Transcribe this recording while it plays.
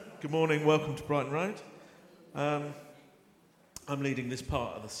Good morning, welcome to Brighton Road. I'm leading this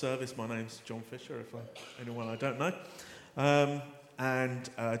part of the service. My name's John Fisher, if anyone I don't know. And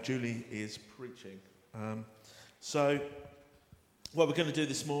Julie is preaching. So what we're going to do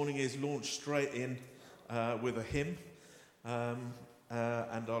this morning is launch straight in with a hymn. And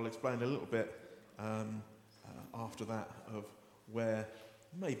I'll explain a little bit after that of where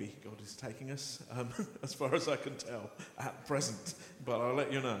maybe God is taking us, as far as I can tell at present. But I'll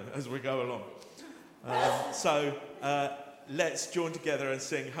let you know as we go along. So let's join together and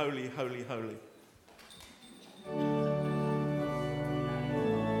sing Holy, Holy, Holy.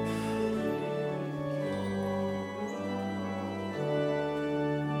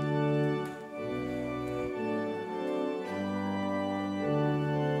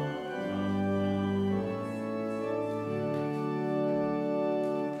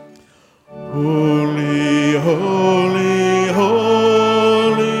 Holy, holy,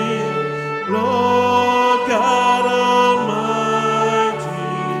 holy, Lord God Almighty,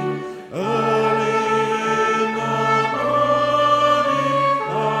 early in the morning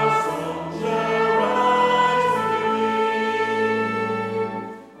our song shall rise to thee.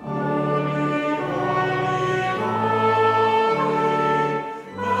 Holy, holy, holy,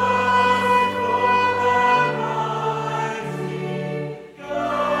 merciful and mighty,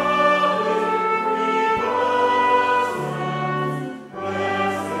 God in three persons,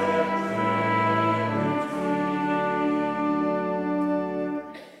 blessed Trinity.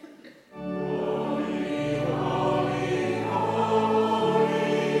 Holy, holy, holy,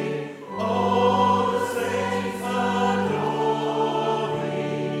 all the saints adore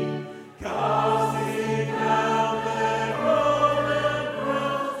thee, casting down their golden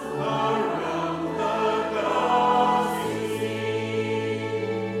crowns around the glassy sea.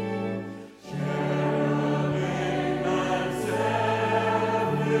 Cherubim and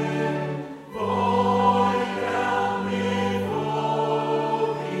seraphim fall down before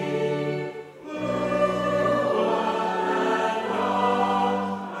thee, blue and God and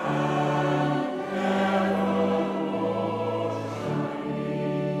evermore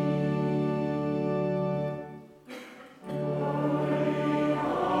Holy, holy,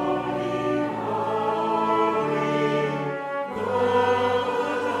 holy, though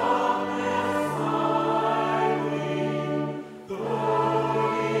the darkness hide thee, though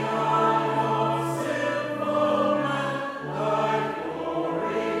the eye of sinful man thy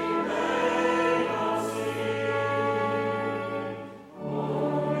glory may not see.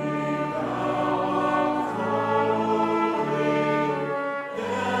 Holy, thou art holy,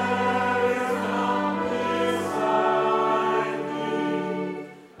 there is none beside thee,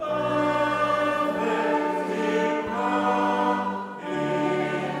 perfect in power, in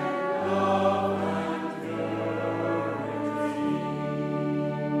love and purity.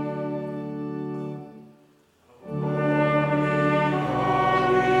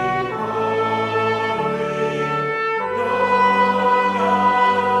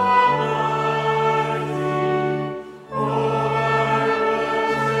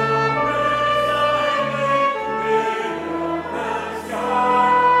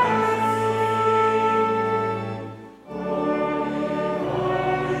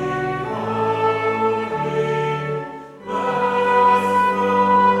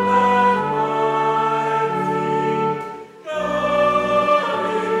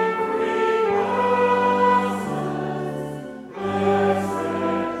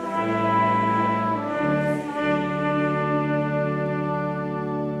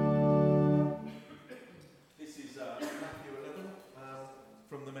 This is Matthew 11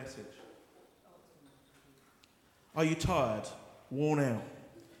 from the Message. Are you tired, worn out,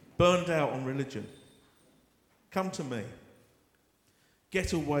 burned out on religion? Come to me.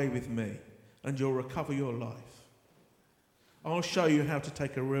 Get away with me, and you'll recover your life. I'll show you how to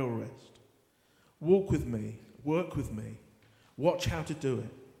take a real rest. Walk with me, work with me, watch how to do it.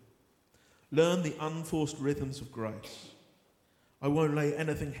 Learn the unforced rhythms of grace. I won't lay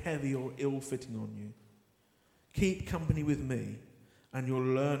anything heavy or ill-fitting on you. Keep company with me, and you'll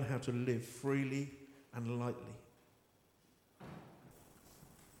learn how to live freely and lightly.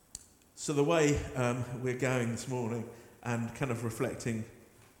 So the way we're going this morning and kind of reflecting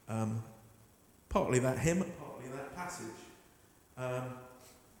partly that hymn, partly that passage, I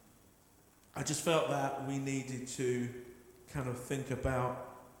just felt that we needed to kind of think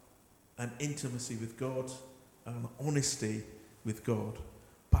about an intimacy with God, an honesty with God,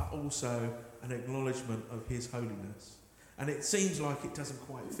 but also an acknowledgement of his holiness. And it seems like it doesn't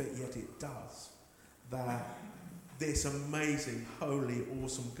quite fit, yet it does. That this amazing, holy,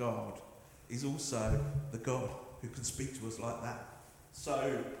 awesome God is also the God who can speak to us like that.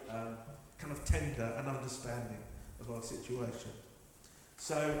 so kind of tender and understanding of our situation.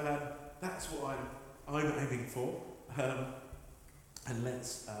 So that's what I'm aiming for, and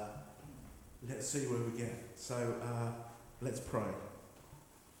let's see where we get. So let's pray.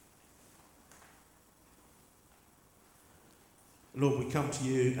 Lord, we come to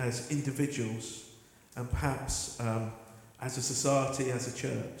you as individuals and perhaps as a society, as a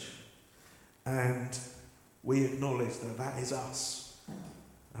church, and we acknowledge that that is us,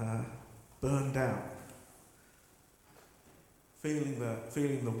 burned out, feeling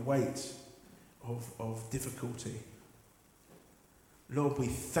the weight of difficulty. Lord, we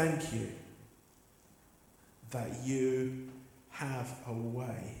thank you that you have a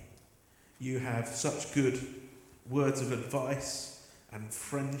way. You have such good words of advice and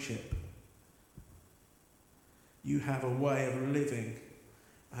friendship. You have a way of living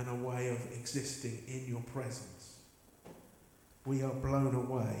and a way of existing in your presence. We are blown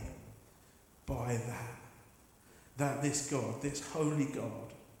away by that this God, this holy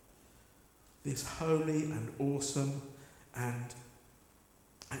God, this holy and awesome and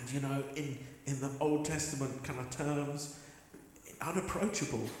you know, in the Old Testament kind of terms,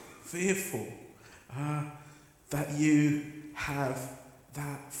 unapproachable, fearful, that you have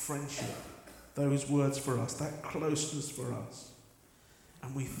that friendship, those words for us, that closeness for us.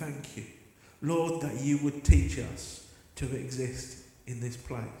 And we thank you, Lord, that you would teach us to exist in this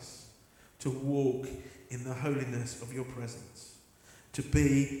place, to walk in the holiness of your presence, to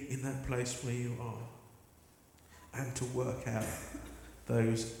be in that place where you are, and to work out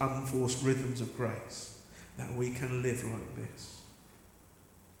those unforced rhythms of grace, that we can live like this.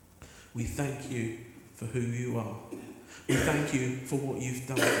 We thank you for who you are. We thank you for what you've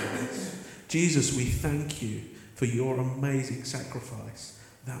done for us. Jesus, we thank you for your amazing sacrifice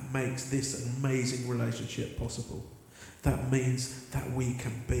that makes this amazing relationship possible. That means that we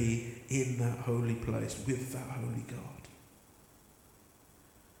can be in that holy place with that holy God.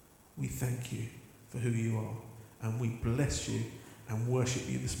 We thank you for who you are, and we bless you and worship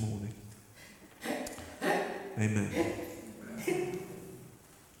you this morning. Amen.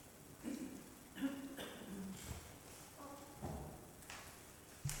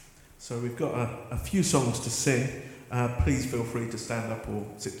 So we've got a few songs to sing. Please feel free to stand up or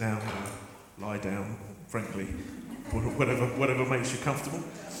sit down or lie down, frankly, whatever makes you comfortable.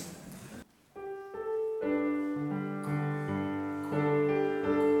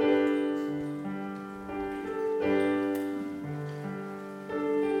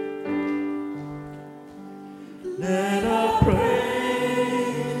 Let our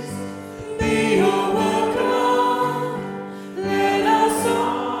praise be your welcome. Let our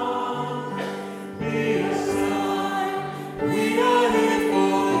song be a sign we are here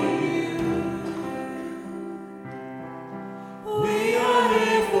for you. We are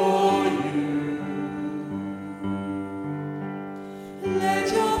here for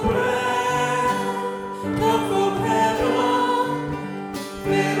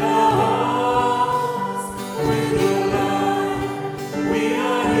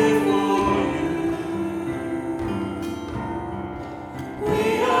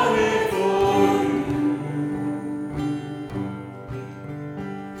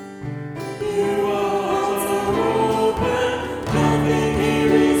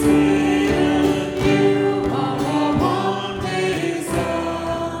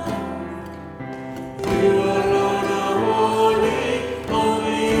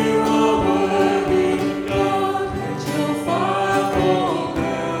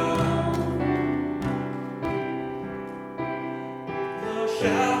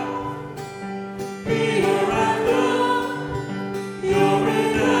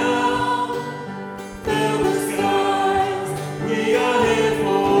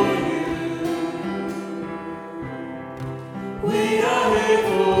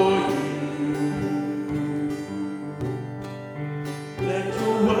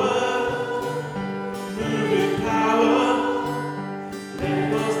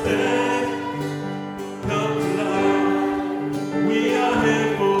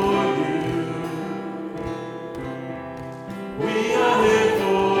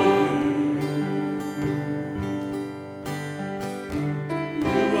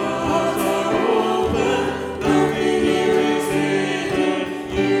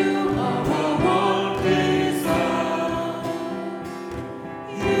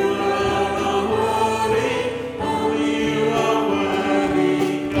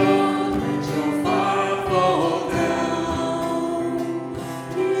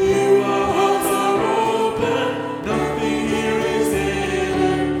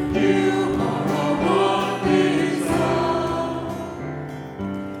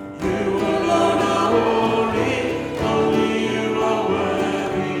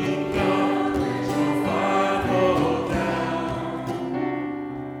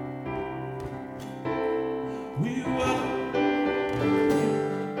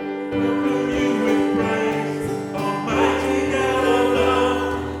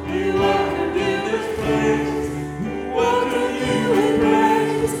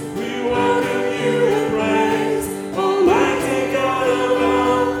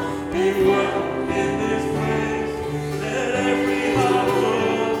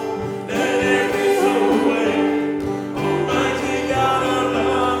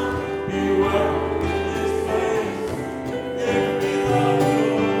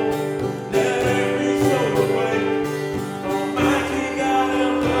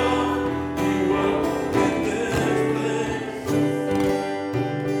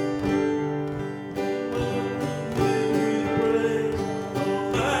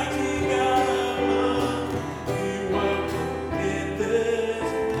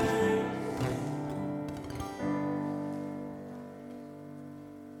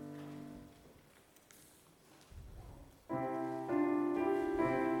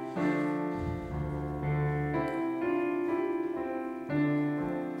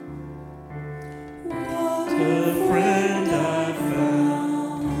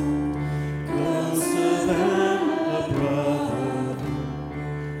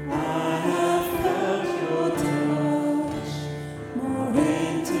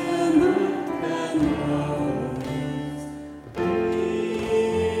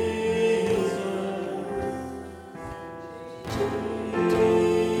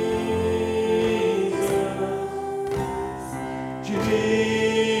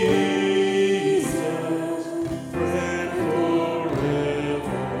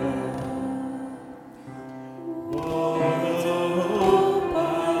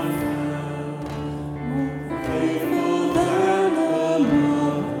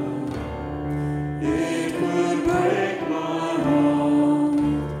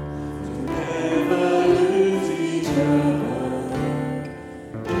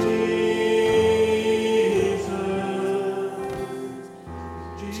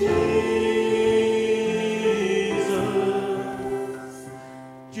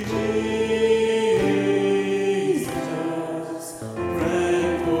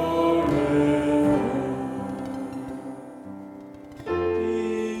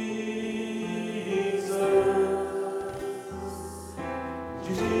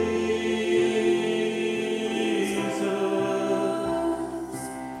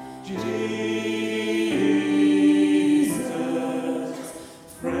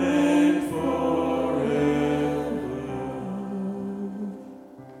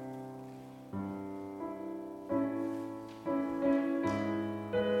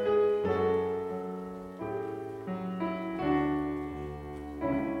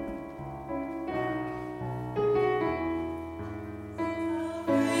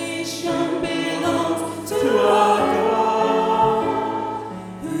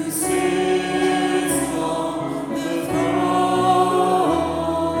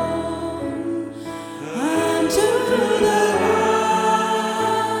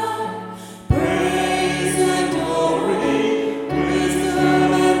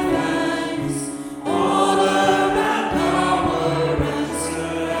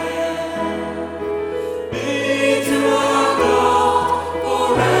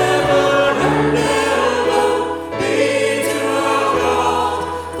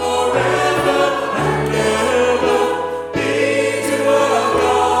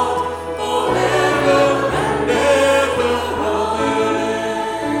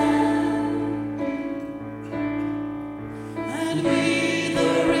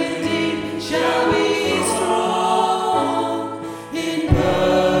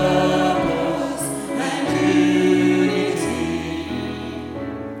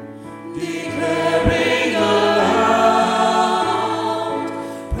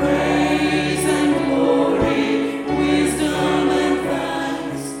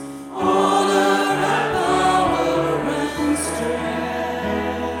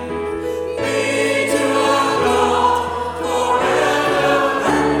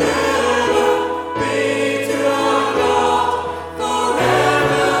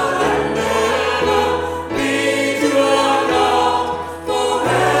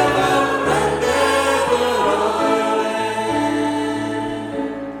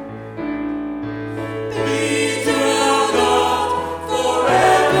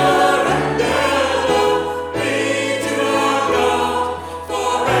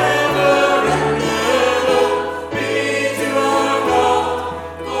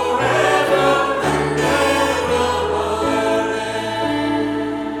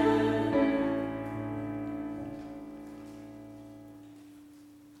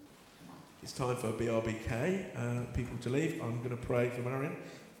It's time for BRBK, people to leave. I'm going to pray for Marion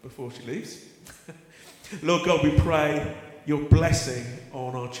before she leaves. Lord God, we pray your blessing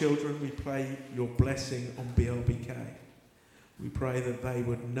on our children. We pray your blessing on BRBK. We pray that they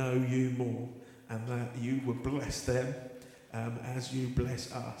would know you more and that you would bless them as you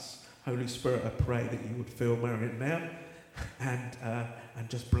bless us. Holy Spirit, I pray that you would fill Marion now and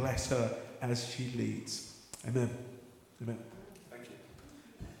just bless her as she leads. Amen. Amen. Thank you.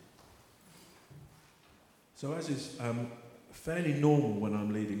 So as is fairly normal when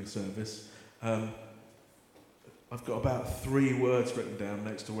I'm leading a service, I've got about 3 words written down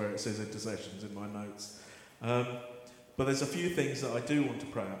next to where it says intercessions in my notes. But there's a few things that I do want to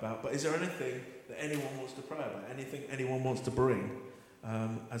pray about. But is there anything that anyone wants to pray about? Anything anyone wants to bring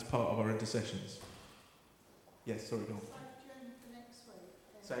as part of our intercessions? Yes, sorry, go on. Safe journey for next week.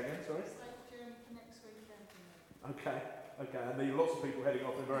 Say again, sorry? Safe journey for next weekend. Okay. And there are lots of people heading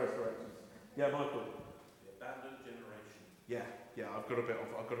off in various directions. Yeah, Michael. The abandoned generation. Yeah, I've got a bit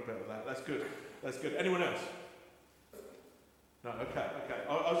of that. That's good. Anyone else? No, okay.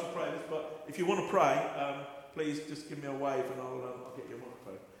 I should pray this, but if you want to pray, please just give me a wave and I'll get you a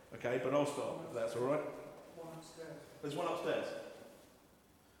microphone. Okay, but I'll start, if that's all right. One upstairs. There's one upstairs.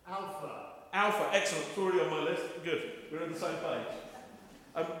 Alpha, excellent. It's already on my list. Good. We're on the same page.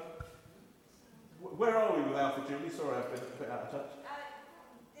 Where are we with Alpha, Julie? Sorry, I've been a bit out of touch.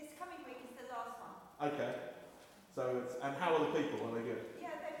 This coming week is the last one. Okay. So, and how are the people? Are they good? Yeah,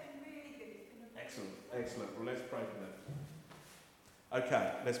 they've been really good. Excellent. Well, let's pray for them.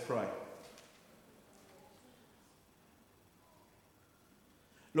 Okay, let's pray.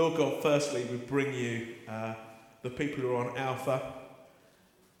 Lord God, firstly, we bring you the people who are on Alpha.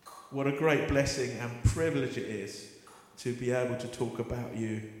 What a great blessing and privilege it is to be able to talk about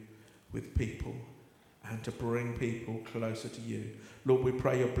you with people and to bring people closer to you. Lord, we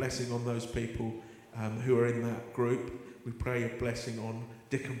pray your blessing on those people who are in that group. We pray your blessing on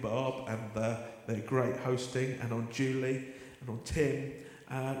Dick and Barb and their great hosting, and on Julie and on Tim.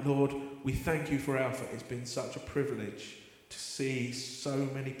 Lord, we thank you for Alpha. It's been such a privilege to see so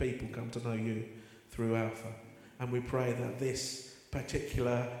many people come to know you through Alpha. And we pray that this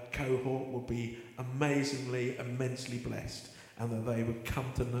particular cohort will be amazingly, immensely blessed, and that they would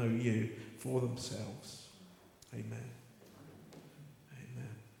come to know you for themselves. Amen.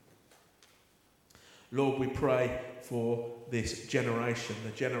 Lord, we pray for this generation,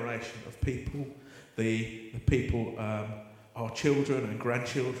 the generation of people, the people, our children and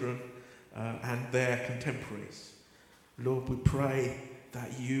grandchildren, and their contemporaries. Lord, we pray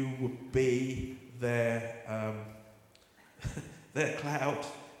that you would be their their cloud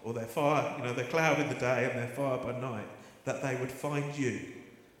or their fire, their cloud in the day and their fire by night, that they would find you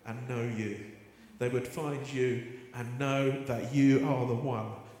and know you. They would find you and know that you are the one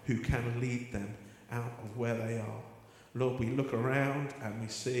who can lead them out of where they are. Lord, we look around and we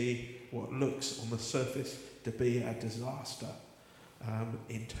see what looks on the surface to be a disaster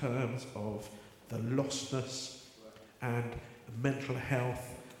in terms of the lostness and mental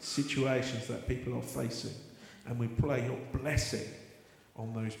health situations that people are facing. And we pray your blessing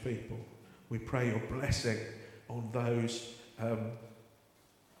on those people. We pray your blessing on those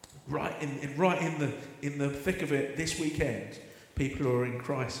right in the thick of it this weekend. People who are in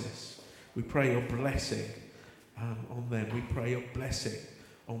crisis. We pray your blessing on them. We pray your blessing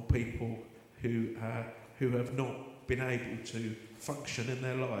on people who have not been able to function in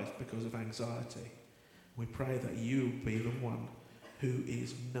their lives because of anxiety. We pray that you be the one who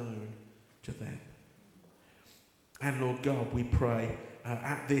is known to them. And Lord God, we pray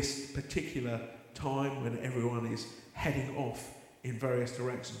at this particular time when everyone is heading off in various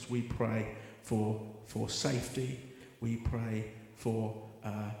directions, we pray for safety. We pray for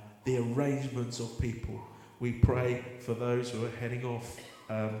the arrangements of people. We pray for those who are heading off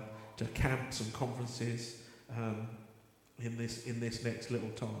to camps and conferences in this next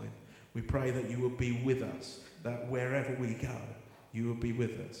little time. We pray that you will be with us, that wherever we go, you will be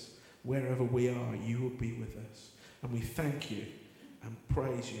with us. Wherever we are, you will be with us. And we thank you and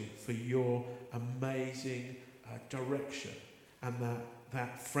praise you for your amazing direction and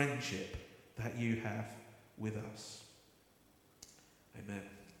that friendship that you have with us. Amen.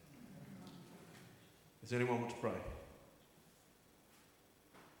 Does anyone want to pray?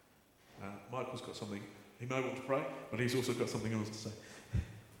 Michael's got something. He may want to pray, but he's also got something else to say.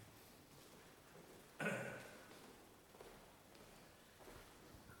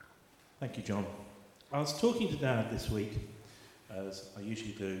 Thank you, John. I was talking to Dad this week, as I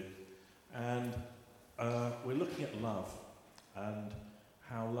usually do, and we're looking at love and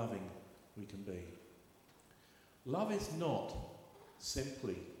how loving we can be. Love is not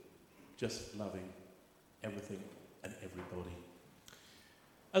simply just loving everything and everybody.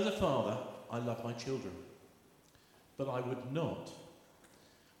 As a father, I love my children, but I would not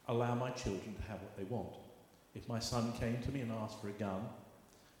allow my children to have what they want. If my son came to me and asked for a gun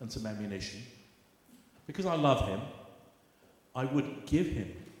and some ammunition, because I love him, I wouldn't give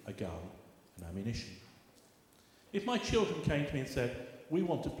him a gun and ammunition. If my children came to me and said, we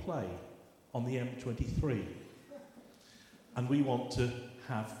want to play on the M23 and we want to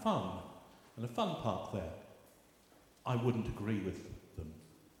have fun and a fun park there, I wouldn't agree with them.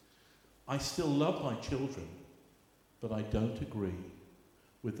 I still love my children, but I don't agree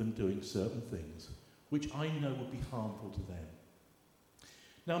with them doing certain things which I know would be harmful to them.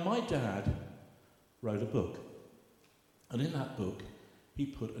 Now, my dad wrote a book, and in that book, he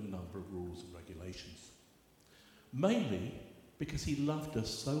put a number of rules and regulations, mainly because he loved us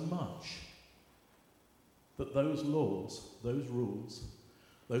so much that those laws, those rules,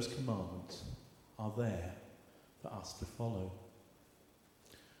 those commandments are there for us to follow.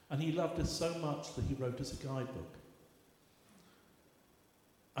 And he loved us so much that he wrote us a guidebook.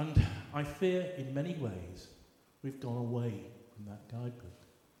 And I fear in many ways we've gone away from that guidebook.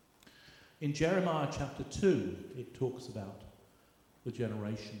 In Jeremiah chapter 2, it talks about the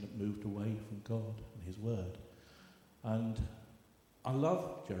generation that moved away from God and his word. And I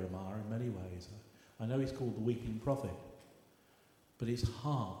love Jeremiah in many ways. I know he's called the weeping prophet, but his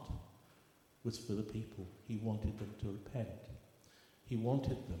heart was for the people. He wanted them to repent. He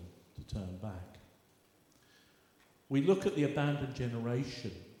wanted them to turn back. We look at the abandoned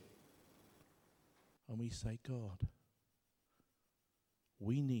generation and we say, God,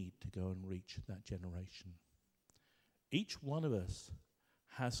 we need to go and reach that generation. Each one of us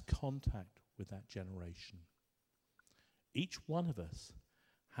has contact with that generation. Each one of us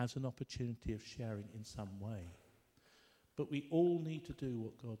has an opportunity of sharing in some way. But we all need to do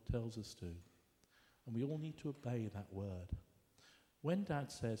what God tells us to. And we all need to obey that word. When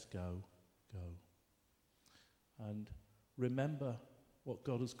Dad says go, go. And remember what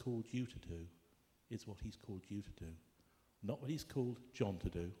God has called you to do is what he's called you to do. Not what he's called John to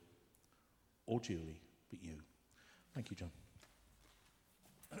do, or Julie, but you. Thank you, John.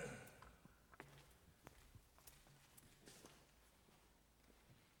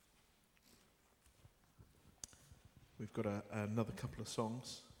 We've got another couple of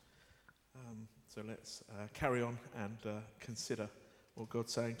songs. So let's carry on and consider what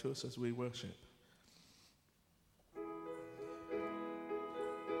God's saying to us as we worship.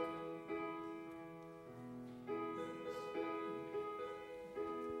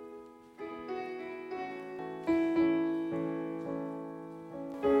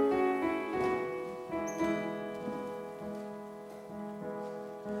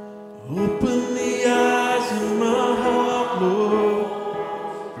 Open the eyes of my heart, Lord.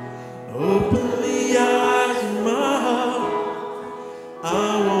 Open the eyes of my heart.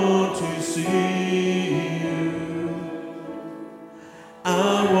 I want to see you.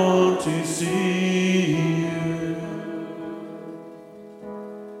 I want to see you.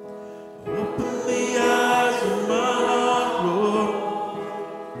 Open the eyes of my heart, Lord.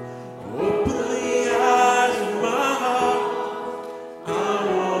 Open the eyes of my heart. I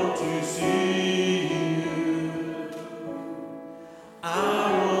want to see you. I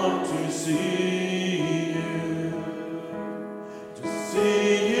want to see you. To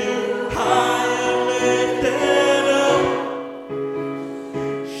see you high and lifted up,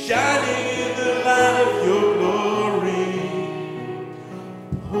 shining in the light of your glory.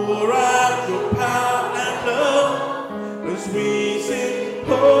 Pour out your power and love as we sing,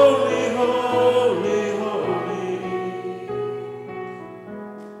 holy, holy, holy.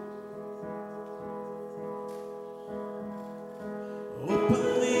 Open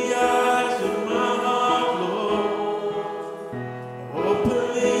the eyes of my heart, Lord. Open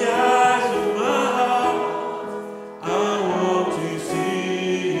the eyes of my heart. I want to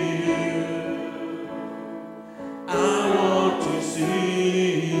see you. I want to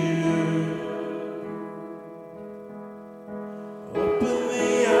see you. Open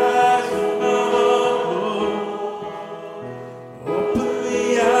the eyes of my heart, Lord. Open the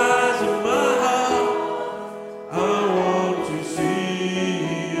eyes of my heart. I want to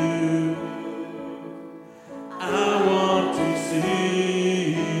see you. I want to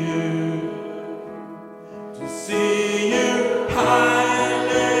see you. To see you high and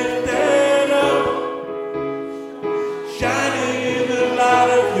lifted up, shining in the light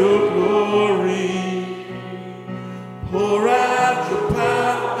of your glory. Pour out your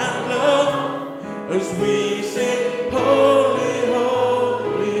power and love as we sing, holy,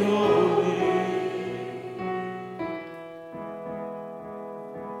 holy, holy.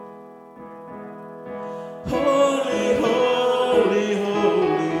 Holy, holy,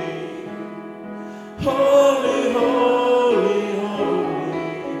 holy. Holy, holy, holy.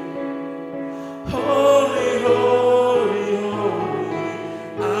 Holy, holy, holy.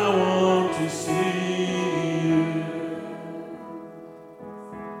 I want to see you.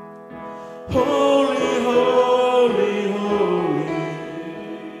 Holy, holy, holy.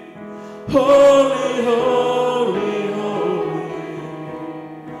 Holy, holy, holy.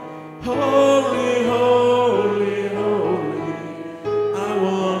 Holy, holy, holy. I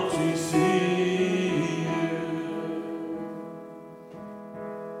want to see you.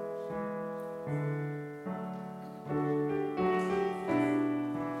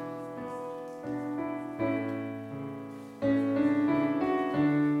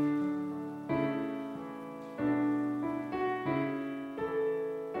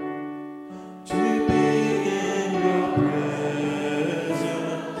 To be in your presence,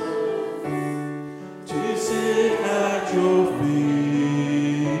 to sit at your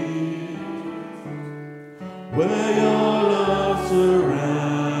feet, where your love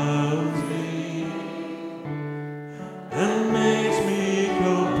surrounds me and makes me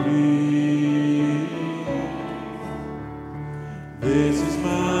complete. This is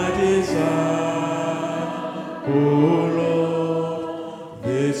my desire, oh Lord,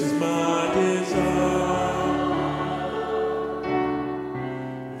 this is my desire.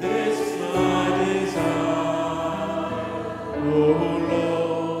 This is my desire, oh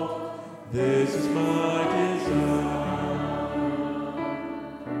Lord, this is my desire.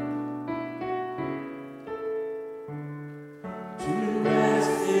 To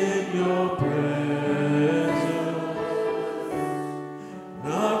rest in your presence,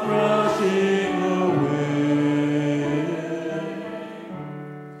 not rushing away,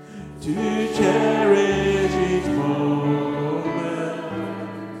 to cherish each moment.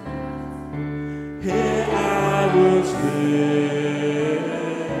 Here I will stay.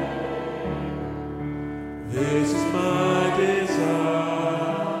 This is my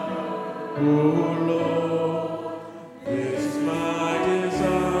desire, oh Lord. This is my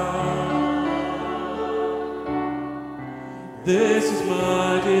desire. This is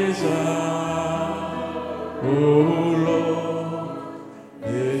my desire, oh Lord.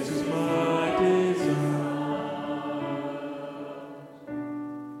 This is my desire.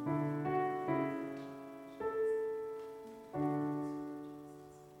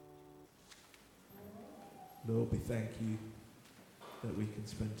 Lord, we thank you that we can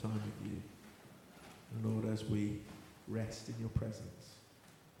spend time with you. And Lord, as we rest in your presence,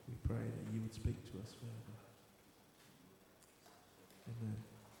 we pray that you would speak to us further. Amen.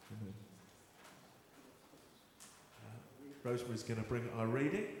 Amen. Rosemary's going to bring our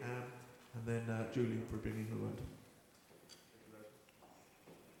reading, and then Julie will be bringing the word.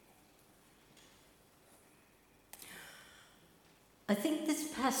 I think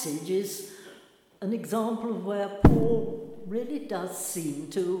this passage is an example of where Paul really does seem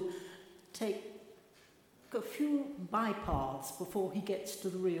to take a few bypaths before he gets to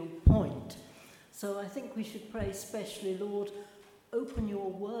the real point. So I think we should pray especially, Lord, open your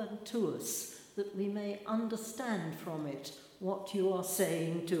word to us that we may understand from it what you are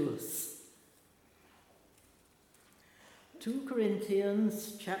saying to us. 2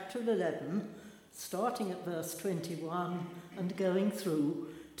 Corinthians chapter 11, starting at verse 21 and going through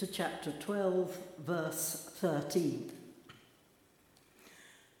to chapter 12, verse 13.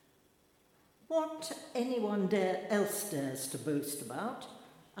 What anyone else dares to boast about,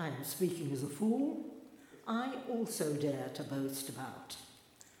 I am speaking as a fool, I also dare to boast about.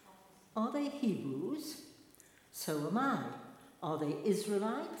 Are they Hebrews? So am I. Are they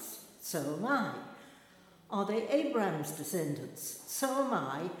Israelites? So am I. Are they Abraham's descendants? So am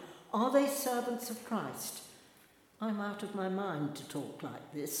I. Are they servants of Christ? I'm out of my mind to talk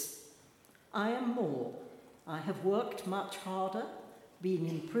like this. I am more. I have worked much harder, been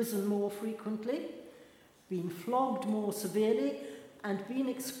in prison more frequently, been flogged more severely, and been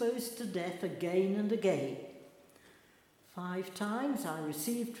exposed to death again and again. 5 times I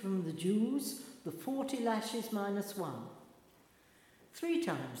received from the Jews the 40 lashes minus 1. 3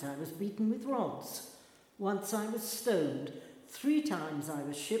 times I was beaten with rods. Once I was stoned. 3 times I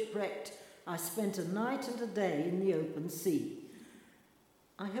was shipwrecked. I spent a night and a day in the open sea.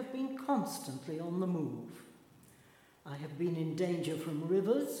 I have been constantly on the move. I have been in danger from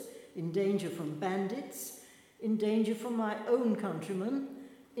rivers, in danger from bandits, in danger from my own countrymen,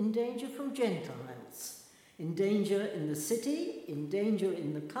 in danger from Gentiles, in danger in the city, in danger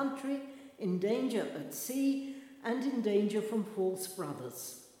in the country, in danger at sea, and in danger from false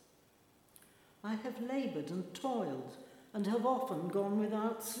brothers. I have laboured and toiled, and have often gone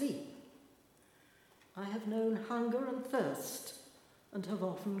without sleep. I have known hunger and thirst, and have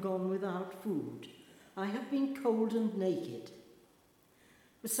often gone without food. I have been cold and naked.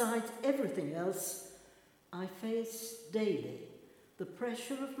 Besides everything else, I face daily the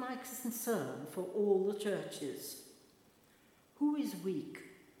pressure of my concern for all the churches. Who is weak,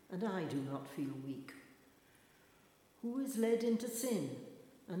 and I do not feel weak? Who is led into sin,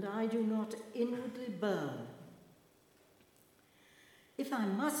 and I do not inwardly burn? If I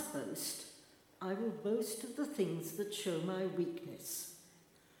must boast, I will boast of the things that show my weakness.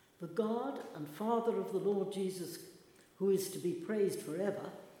 The God and Father of the Lord Jesus, who is to be praised forever,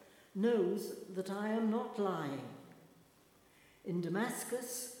 knows that I am not lying. In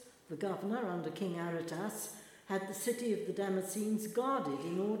Damascus, the governor under King Aretas had the city of the Damascenes guarded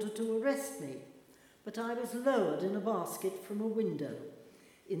in order to arrest me, but I was lowered in a basket from a window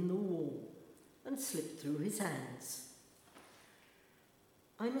in the wall and slipped through his hands.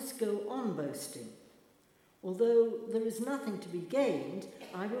 I must go on boasting. Although there is nothing to be gained,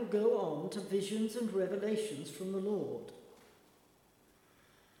 I will go on to visions and revelations from the Lord.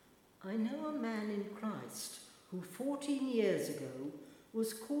 I know a man in Christ who 14 years ago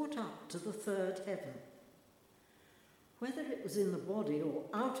was caught up to the 3rd heaven. Whether it was in the body or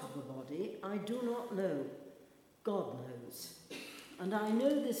out of the body, I do not know. God knows. And I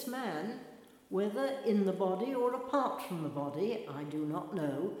know this man, whether in the body or apart from the body, I do not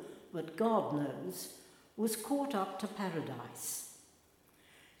know, but God knows, was caught up to paradise.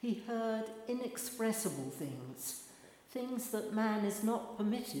 He heard inexpressible things, things that man is not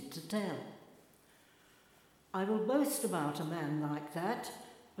permitted to tell. I will boast about a man like that,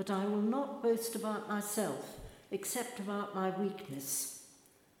 but I will not boast about myself, except about my weakness.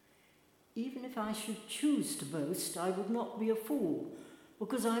 Even if I should choose to boast, I would not be a fool,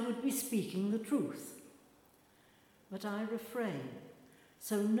 because I would be speaking the truth. But I refrain,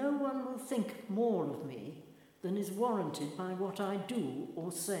 so no one will think more of me than is warranted by what I do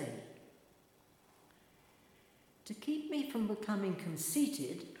or say. To keep me from becoming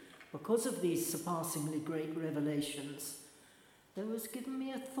conceited, because of these surpassingly great revelations, there was given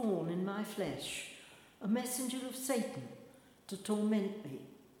me a thorn in my flesh, a messenger of Satan, to torment me.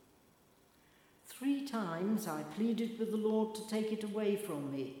 3 times I pleaded with the Lord to take it away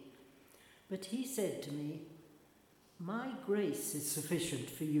from me, but he said to me, "My grace is sufficient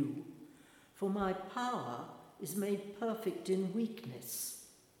for you, for my power is made perfect in weakness."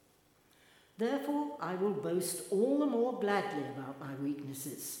 Therefore, I will boast all the more gladly about my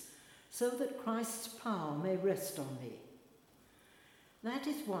weaknesses, so that Christ's power may rest on me. That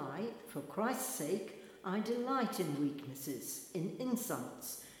is why, for Christ's sake, I delight in weaknesses, in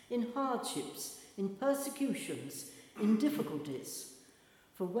insults, in hardships, in persecutions, in difficulties.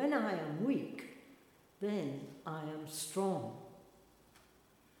 For when I am weak, then I am strong.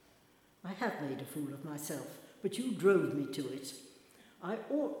 I have made a fool of myself, but you drove me to it. I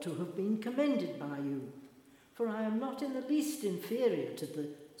ought to have been commended by you, for I am not in the least inferior to the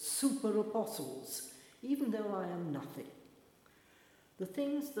super apostles, even though I am nothing. The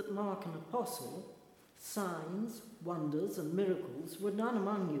things that mark an apostle, signs, wonders, and miracles, were done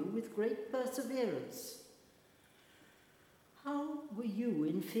among you with great perseverance. How were you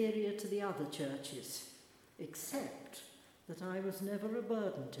inferior to the other churches, except that I was never a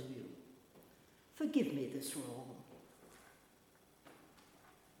burden to you? Forgive me this wrong.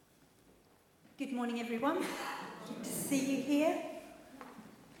 Good morning, everyone. Good to see you here.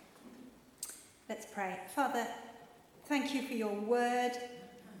 Let's pray. Father, thank you for your word.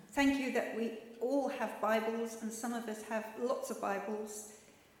 Thank you that we all have Bibles, and some of us have lots of Bibles.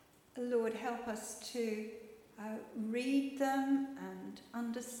 Lord, help us to read them and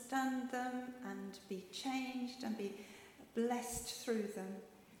understand them and be changed and be blessed through them.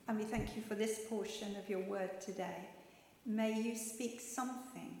 And we thank you for this portion of your word today. May you speak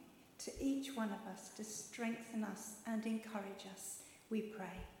something to each one of us to strengthen us and encourage us. We pray.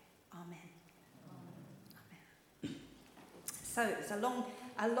 Amen. Amen. So it's a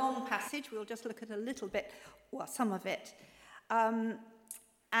long passage. We'll just look at a little bit, well, some of it. And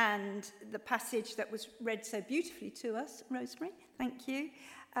the passage that was read so beautifully to us, Rosemary, thank you.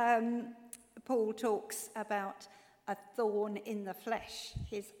 Paul talks about a thorn in the flesh,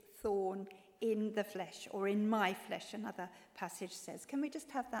 his thorn in the flesh, or in my flesh, another passage says. Can we just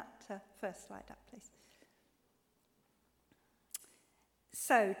have that first slide up, please?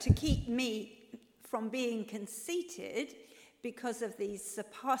 So, to keep me from being conceited because of these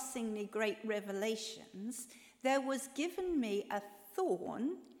surpassingly great revelations, there was given me a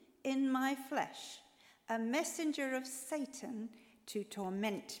thorn in my flesh, a messenger of Satan to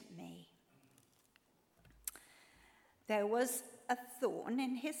torment me. There was a thorn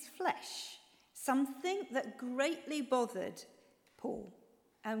in his flesh, something that greatly bothered Paul.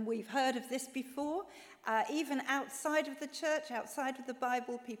 And we've heard of this before. Even outside of the church, outside of the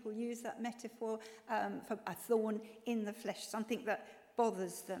Bible, people use that metaphor for a thorn in the flesh, something that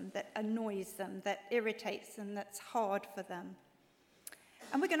bothers them, that annoys them, that irritates them, that's hard for them.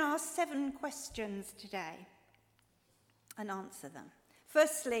 And we're going to ask 7 questions today and answer them.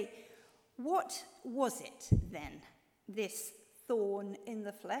 Firstly, what was it then, this thorn in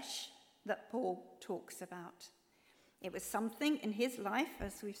the flesh that Paul talks about? It was something in his life,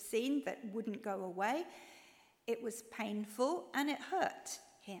 as we've seen, that wouldn't go away. It was painful and it hurt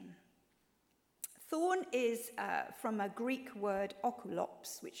him. Thorn is from a Greek word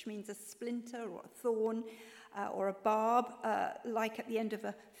okulops, which means a splinter or a thorn or a barb, like at the end of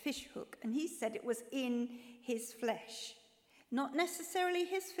a fish hook. And he said it was in his flesh. Not necessarily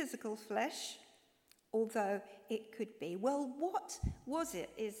his physical flesh, although it could be. Well, what was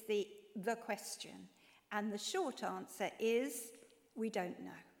it is the question. And the short answer is, we don't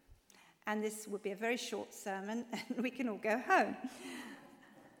know. And this would be a very short sermon, and we can all go home.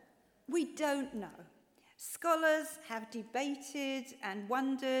 We don't know. Scholars have debated and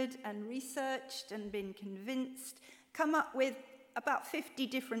wondered and researched and been convinced, come up with about 50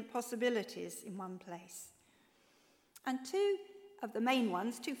 different possibilities in one place. And 2 of the main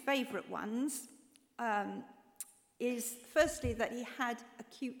ones, 2 favourite ones, is firstly that he had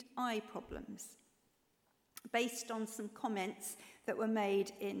acute eye problems, based on some comments that were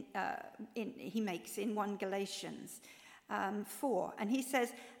made he makes in 1 Galatians 4. And he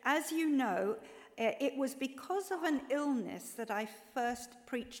says, as you know, it was because of an illness that I first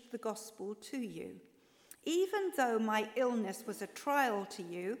preached the gospel to you. Even though my illness was a trial to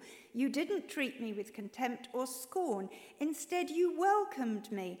you, you didn't treat me with contempt or scorn. Instead, you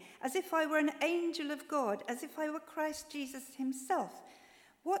welcomed me as if I were an angel of God, as if I were Christ Jesus himself.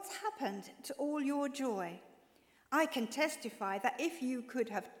 What's happened to all your joy? I can testify that if you could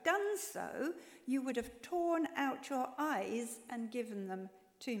have done so, you would have torn out your eyes and given them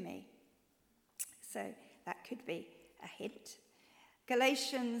to me. So that could be a hint.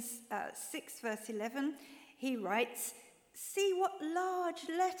 Galatians 6 verse 11, he writes, see what large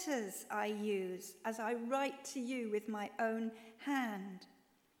letters I use as I write to you with my own hand.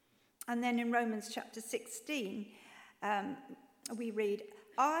 And then in Romans chapter 16, we read,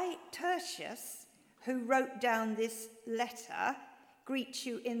 I, Tertius, who wrote down this letter, greet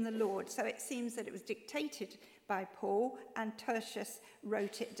you in the Lord. So it seems that it was dictated by Paul, and Tertius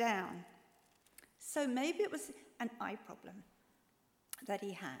wrote it down. So maybe it was an eye problem that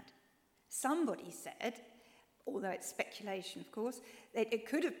he had. Somebody said, although it's speculation, of course, that it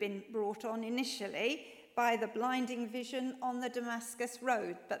could have been brought on initially by the blinding vision on the Damascus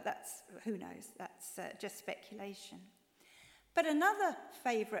road, but that's, who knows, that's just speculation. But another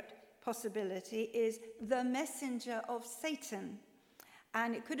favourite possibility is the messenger of Satan.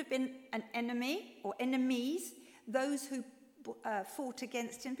 And it could have been an enemy or enemies, those who fought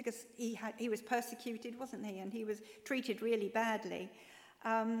against him, because he was persecuted, wasn't he? And he was treated really badly.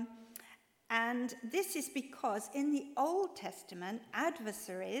 And this is because in the Old Testament,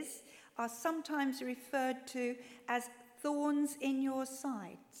 adversaries are sometimes referred to as thorns in your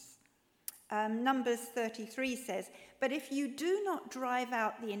sides. Numbers 33 says, "But if you do not drive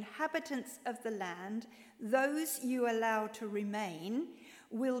out the inhabitants of the land, those you allow to remain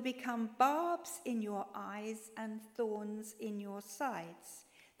will become barbs in your eyes and thorns in your sides.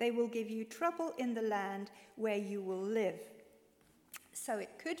 They will give you trouble in the land where you will live." So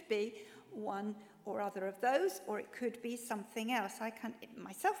it could be one or other of those, or it could be something else. I can't,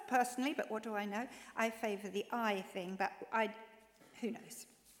 myself personally, but what do I know? I favour the eye thing, but who knows?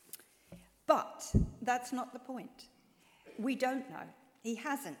 But that's not the point. We don't know. He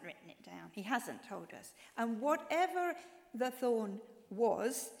hasn't written it down. He hasn't told us. And whatever the thorn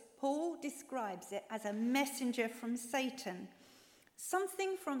was, Paul describes it as a messenger from Satan.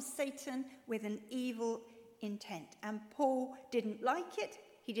 Something from Satan with an evil intent. And Paul didn't like it.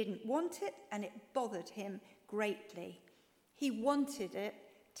 He didn't want it, and it bothered him greatly. He wanted it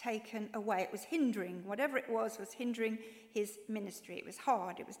taken away. It was hindering, whatever it was hindering his ministry. It was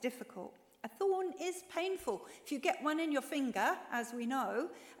hard, it was difficult. A thorn is painful. If you get one in your finger, as we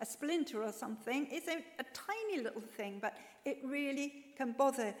know, a splinter or something, it's a tiny little thing, but it really can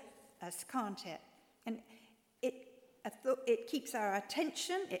bother us, can't it? And it keeps our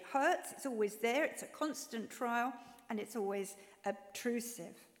attention, it hurts, it's always there, it's a constant trial, and it's always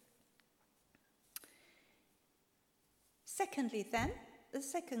obtrusive. Secondly, then, the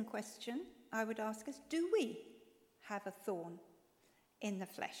second question I would ask is, do we have a thorn in the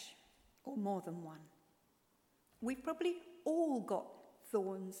flesh, or more than one? We've probably all got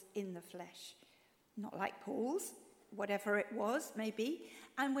thorns in the flesh, not like Paul's, whatever it was, maybe.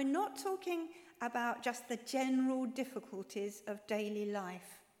 And we're not talking about just the general difficulties of daily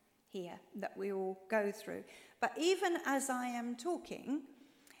life here that we all go through. But even as I am talking,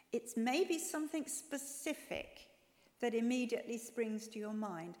 it's maybe something specific that immediately springs to your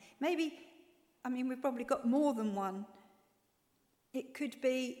mind. Maybe, we've probably got more than one. It could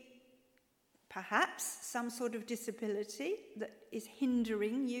be perhaps some sort of disability that is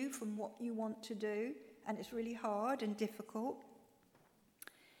hindering you from what you want to do, and it's really hard and difficult.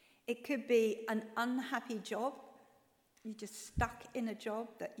 It could be an unhappy job. You're just stuck in a job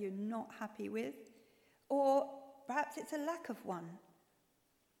that you're not happy with. Or perhaps it's a lack of one.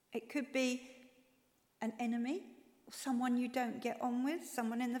 It could be an enemy, or someone you don't get on with,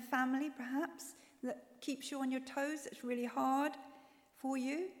 someone in the family perhaps, that keeps you on your toes, that's really hard for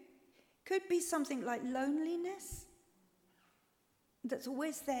you. Could be something like loneliness, that's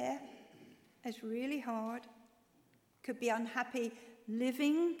always there, it's really hard. Could be unhappy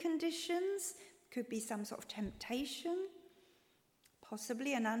living conditions, could be some sort of temptation,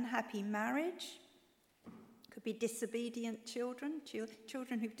 possibly an unhappy marriage, could be disobedient children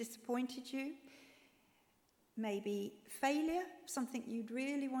who've disappointed you, maybe failure, something you'd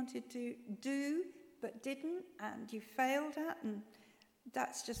really wanted to do but didn't, and you failed at, and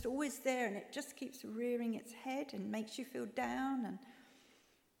that's just always there, and it just keeps rearing its head and makes you feel down. And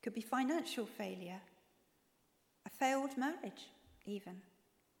could be financial failure, a failed marriage even.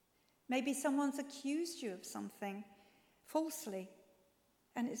 Maybe someone's accused you of something falsely,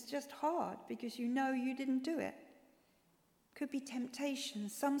 and it's just hard because you know you didn't do it. Could be temptation,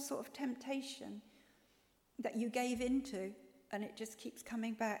 some sort of temptation that you gave into, and it just keeps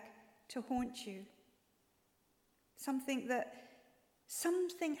coming back to haunt you. Something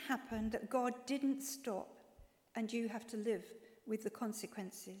happened that God didn't stop, and you have to live with the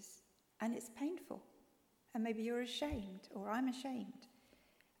consequences, and it's painful. And maybe you're ashamed, or I'm ashamed.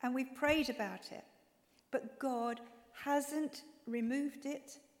 And we've prayed about it, but God hasn't removed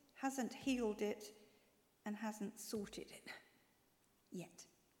it, hasn't healed it, and hasn't sorted it yet.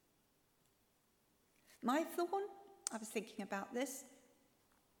 My thorn, I was thinking about this.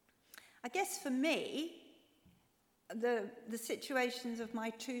 I guess for me, the situations of my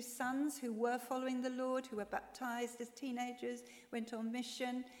two sons who were following the Lord, who were baptized as teenagers, went on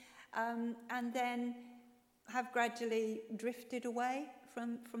mission, and then have gradually drifted away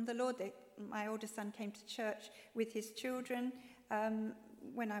from the Lord. My oldest son came to church with his children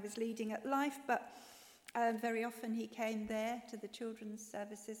when I was leading at Life, but very often he came there to the children's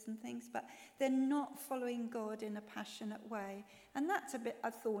services and things, but they're not following God in a passionate way. And that's a bit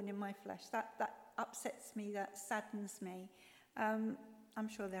a thorn in my flesh. That upsets me, that saddens me. I'm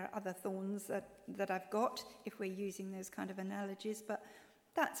sure there are other thorns that I've got, if we're using those kind of analogies, but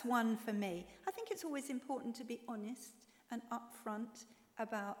that's one for me. I think it's always important to be honest and upfront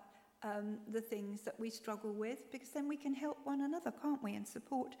about the things that we struggle with, because then we can help one another, can't we, and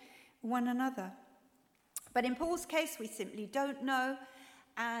support one another. But in Paul's case, we simply don't know,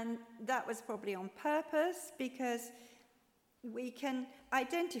 and that was probably on purpose, because we can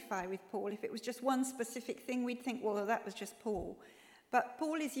identify with Paul. If it was just one specific thing, we'd think, well, that was just Paul. But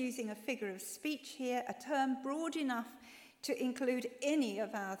Paul is using a figure of speech here, a term broad enough to include any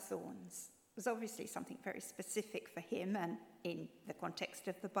of our thorns. It was obviously something very specific for him and in the context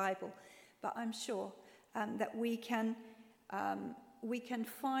of the Bible. But I'm sure that we can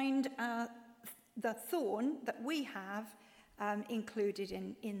find the thorn that we have included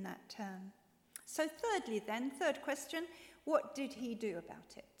in that term. So thirdly then, third question, what did he do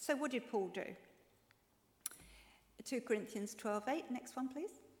about it? So what did Paul do? 2 Corinthians 12:8, next one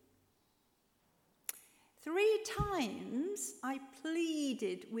please. 3 times I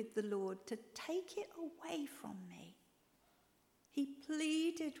pleaded with the Lord to take it away from me. He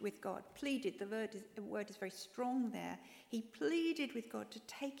pleaded with God. Pleaded, the word is very strong there. He pleaded with God to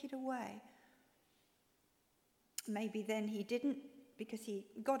take it away. Maybe then he didn't, because he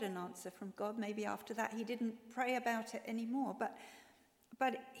got an answer from God. Maybe after that he didn't pray about it anymore.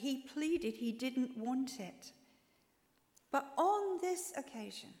 But he pleaded, he didn't want it. But on this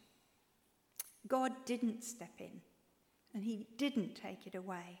occasion, God didn't step in, and he didn't take it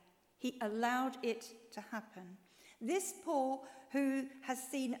away. He allowed it to happen. This Paul, who has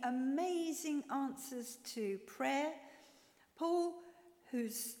seen amazing answers to prayer, Paul,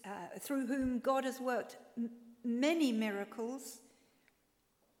 through whom God has worked many miracles,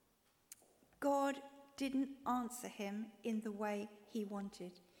 God didn't answer him in the way he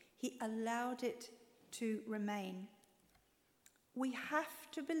wanted. He allowed it to remain. We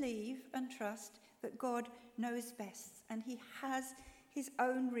have to believe and trust that God knows best, and he has his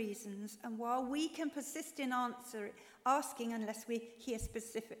own reasons. And while we can persist in asking unless we hear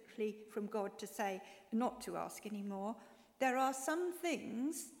specifically from God to say not to ask anymore, there are some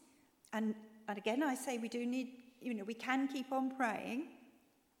things, and again I say we do need, we can keep on praying,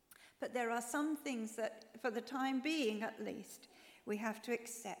 but there are some things that for the time being at least we have to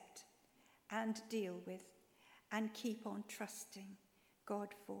accept and deal with and keep on trusting God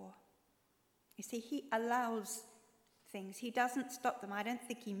for. You see, he allows things. He doesn't stop them. I don't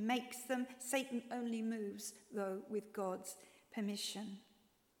think he makes them. Satan only moves, though, with God's permission.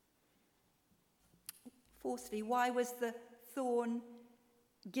 Fourthly, why was the thorn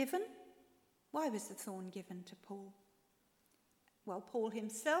given? Why was the thorn given to Paul? Well, Paul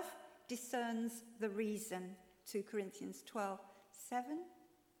himself discerns the reason. 2 Corinthians 12:7.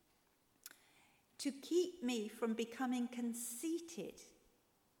 To keep me from becoming conceited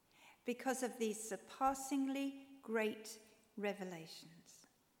because of these surpassingly great revelations.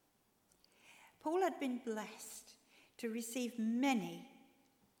 Paul had been blessed to receive many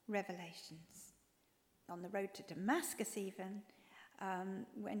revelations. On the road to Damascus even,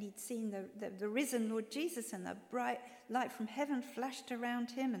 when he'd seen the risen Lord Jesus and the bright light from heaven flashed around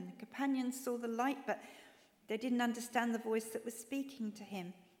him, and the companions saw the light, but they didn't understand the voice that was speaking to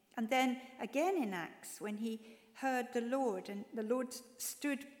him. And then again in Acts, when he heard the Lord, and the Lord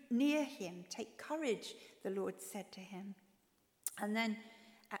stood near him. Take courage, the Lord said to him. And then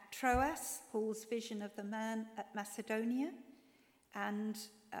at Troas, Paul's vision of the man at Macedonia. And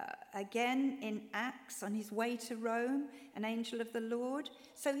again in Acts, on his way to Rome, an angel of the Lord.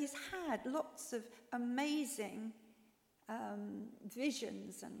 So he's had lots of amazing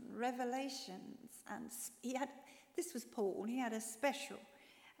visions and revelations. And this was Paul, he had a special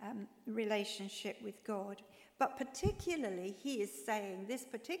relationship with God. But particularly, he is saying this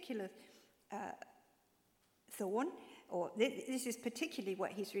particular thorn, or this is particularly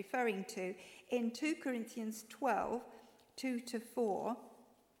what he's referring to, in 2 Corinthians 12, 2-4,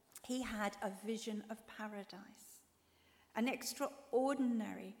 he had a vision of paradise, an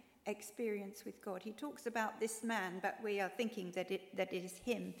extraordinary experience with God. He talks about this man, but we are thinking that it is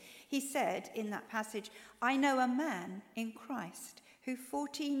him. He said in that passage, I know a man in Christ who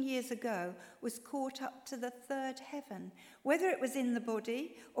 14 years ago was caught up to the 3rd heaven. Whether it was in the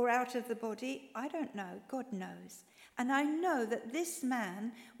body or out of the body, I don't know. God knows. And I know that this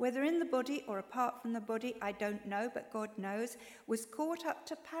man, whether in the body or apart from the body, I don't know, but God knows, was caught up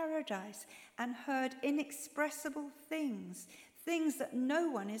to paradise and heard inexpressible things, things that no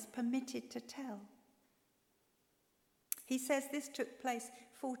one is permitted to tell. He says this took place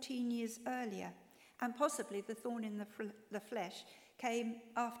 14 years earlier, and possibly the thorn in the flesh came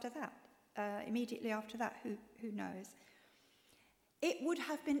after that, immediately after that, who knows. It would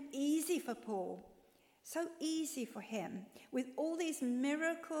have been easy for Paul, so easy for him, with all these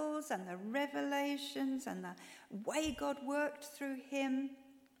miracles and the revelations and the way God worked through him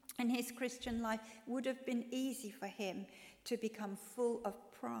in his Christian life, would have been easy for him to become full of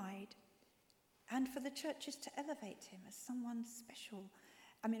pride and for the churches to elevate him as someone special.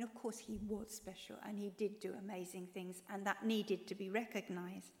 I mean, of course, he was special and he did do amazing things, and that needed to be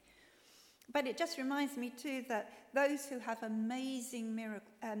recognized. But it just reminds me too that those who have amazing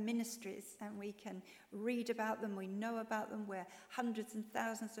ministries, and we can read about them, we know about them, where hundreds and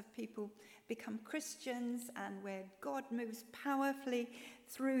thousands of people become Christians and where God moves powerfully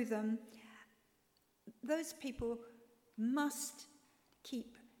through them, those people must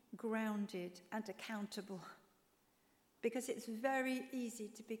keep grounded and accountable, because it's very easy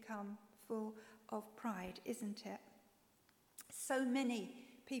to become full of pride, isn't it? So many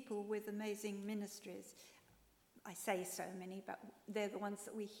people with amazing ministries, I say so many, but they're the ones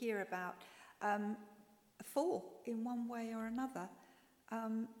that we hear about, fall in one way or another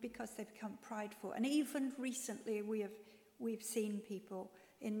because they become prideful. And even recently we've seen people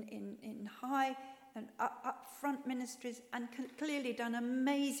in high and up front ministries and clearly done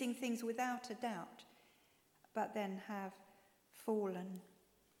amazing things without a doubt, but then have fallen.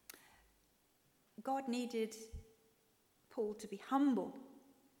 God needed Paul to be humble.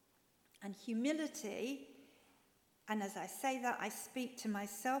 And humility, and as I say that, I speak to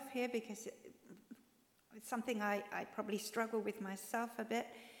myself here because it's something I probably struggle with myself a bit.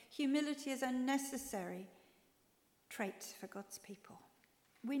 Humility is a necessary trait for God's people.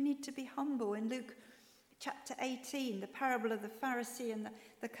 We need to be humble. In Luke chapter 18, the parable of the Pharisee and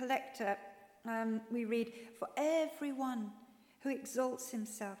the collector, we read, "For everyone who exalts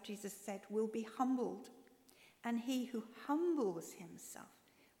himself," Jesus said, "will be humbled, and he who humbles himself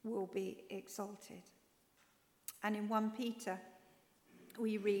will be exalted." And in 1 Peter,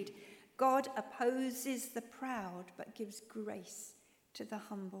 we read, "God opposes the proud, but gives grace to the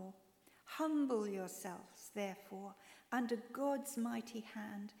humble. Humble yourselves, therefore, under God's mighty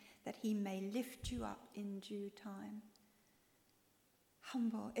hand, that he may lift you up in due time."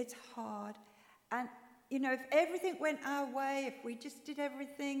 Humble, it's hard. And, if everything went our way, if we just did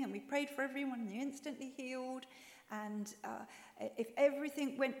everything and we prayed for everyone and they're instantly healed, and if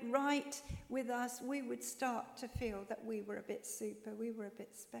everything went right with us, we would start to feel that we were a bit super, we were a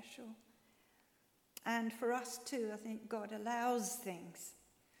bit special. And for us too, I think God allows things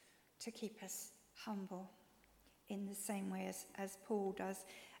to keep us humble in the same way as Paul does.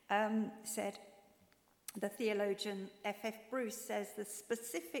 Said, the theologian F.F. Bruce says, the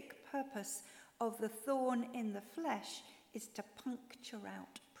specific purpose of the thorn in the flesh is to puncture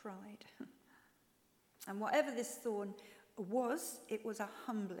out pride. And whatever this thorn was, it was a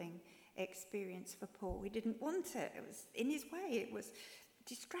humbling experience for Paul. He didn't want it. It was in his way. It was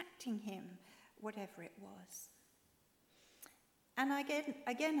distracting him, whatever it was. And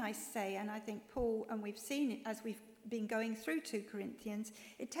again I say, and I think Paul, and we've seen it as we've been going through 2 Corinthians,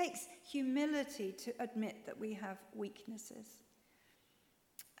 it takes humility to admit that we have weaknesses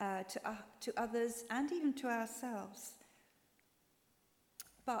to others and even to ourselves.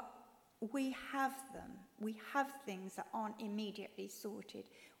 But we have them. We have things that aren't immediately sorted.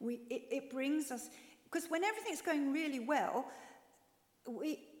 It brings us, because when everything's going really well,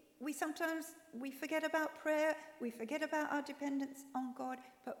 we sometimes forget about prayer, we forget about our dependence on God,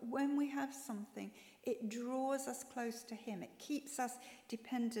 but when we have something, it draws us close to him. It keeps us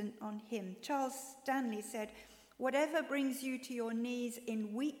dependent on him. Charles Stanley said, "Whatever brings you to your knees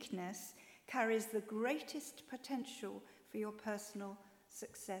in weakness carries the greatest potential for your personal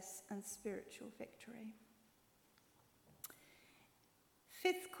success and spiritual victory."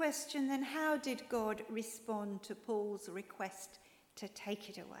 Fifth question then, how did God respond to Paul's request to take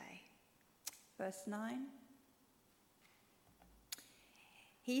it away? Verse 9.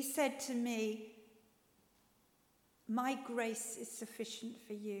 "He said to me, 'My grace is sufficient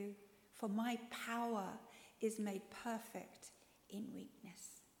for you, for my power is made perfect in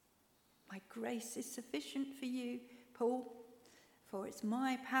weakness.'" My grace is sufficient for you, Paul, for it's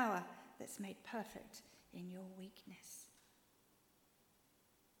my power that's made perfect in your weakness.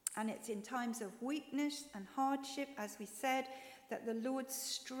 And it's in times of weakness and hardship, as we said, that the Lord's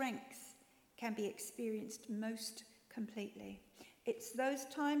strength can be experienced most completely. It's those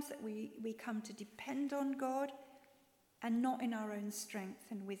times that we come to depend on God and not in our own strength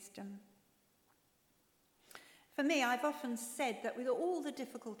and wisdom. For me, I've often said that with all the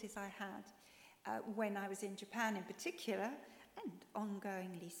difficulties I had when I was in Japan in particular, and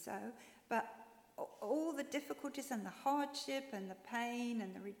ongoingly so, but all the difficulties and the hardship and the pain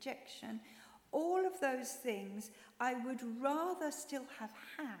and the rejection, all of those things I would rather still have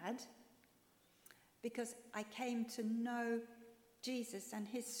had, because I came to know Jesus and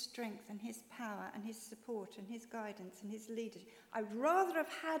his strength and his power and his support and his guidance and his leadership. I would rather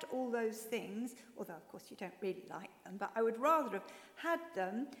have had all those things, although of course you don't really like them, but I would rather have had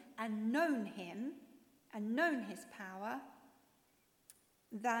them and known him and known his power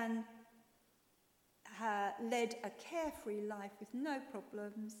than led a carefree life with no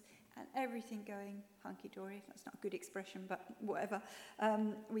problems and everything going hunky-dory. That's not a good expression, but whatever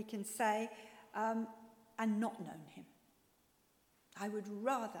we can say, and not known him. I would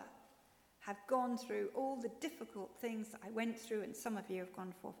rather have gone through all the difficult things I went through, and some of you have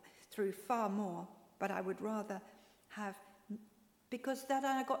gone through far more, but I would rather have, because then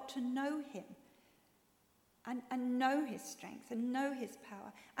I got to know him and know his strength and know his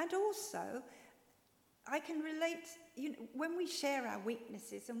power. And also, I can relate, when we share our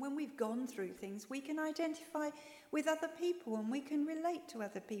weaknesses and when we've gone through things, we can identify with other people and we can relate to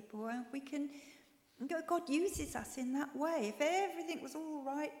other people and we can, God uses us in that way. If everything was all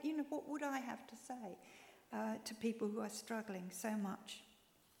right, what would I have to say to people who are struggling so much?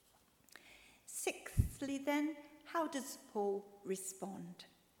 Sixthly then, how does Paul respond?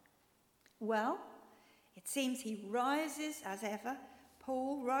 Well, it seems he rises as ever.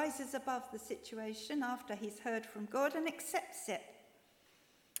 Paul rises above the situation after he's heard from God and accepts it.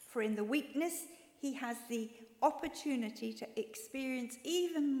 For in the weakness, he has the opportunity to experience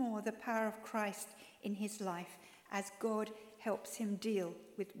even more the power of Christ in his life as God helps him deal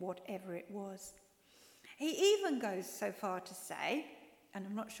with whatever it was. He even goes so far to say, and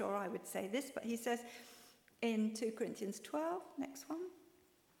I'm not sure I would say this, but he says in 2 Corinthians 12, next one,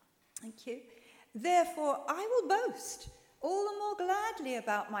 thank you, therefore I will boast all the more gladly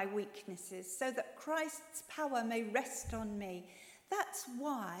about my weaknesses, so that Christ's power may rest on me. That's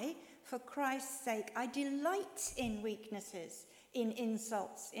why, for Christ's sake, I delight in weaknesses, in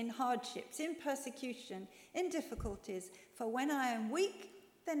insults, in hardships, in persecution, in difficulties. For when I am weak,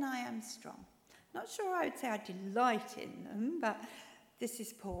 then I am strong. Not sure I would say I delight in them, but this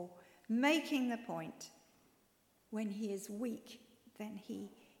is Paul making the point. When he is weak, then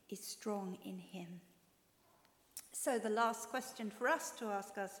he is strong in him. So the last question for us to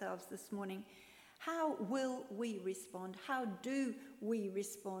ask ourselves this morning, how will we respond? How do we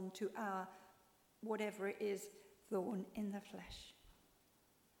respond to our, whatever it is, thorn in the flesh?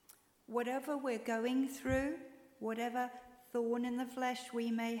 Whatever we're going through, whatever thorn in the flesh we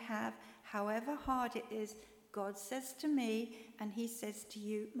may have, however hard it is, God says to me and he says to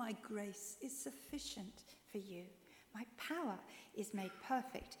you, my grace is sufficient for you. My power is made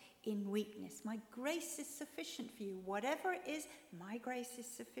perfect in weakness. My grace is sufficient for you. Whatever it is, my grace is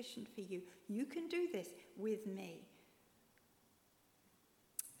sufficient for you. You can do this with me.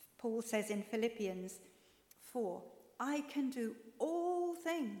 Paul says in Philippians 4, I can do all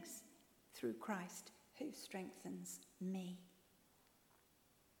things through Christ who strengthens me.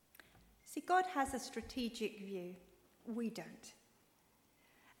 See, God has a strategic view. We don't.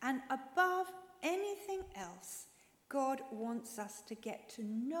 And above anything else, God wants us to get to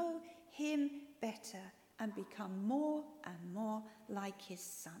know him better and become more and more like his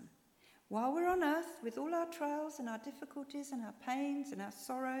son. While we're on earth, with all our trials and our difficulties and our pains and our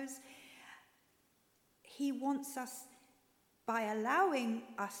sorrows, he wants us, by allowing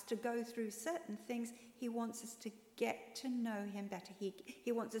us to go through certain things, he wants us to get to know him better.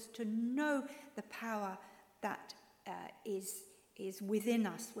 He wants us to know the power that is within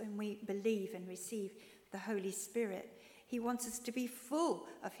us when we believe and receive the Holy Spirit. He wants us to be full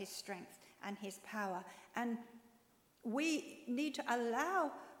of his strength and his power. And we need to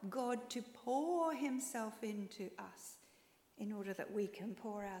allow God to pour himself into us in order that we can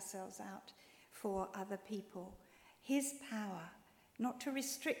pour ourselves out for other people. His power, not to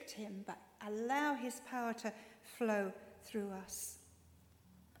restrict him, but allow his power to flow through us.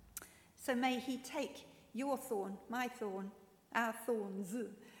 So may he take your thorn, my thorn, our thorns,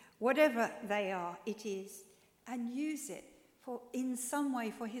 whatever they are, it is, and use it in some way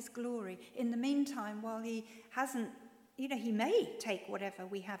for his glory. In the meantime, while he hasn't, he may take whatever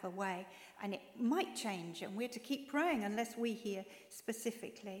we have away, and it might change, and we're to keep praying unless we hear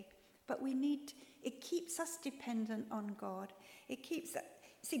specifically. But it keeps us dependent on God.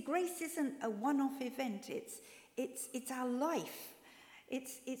 Grace isn't a one-off event. It's our life.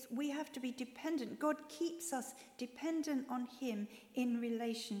 We have to be dependent. God keeps us dependent on him in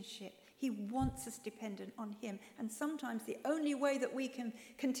relationship. He wants us dependent on him. And sometimes the only way that we can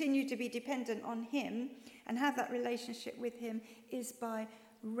continue to be dependent on him and have that relationship with him is by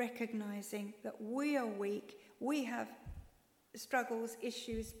recognizing that we are weak. We have struggles,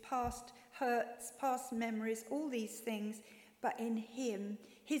 issues, past hurts, past memories, all these things. But in him,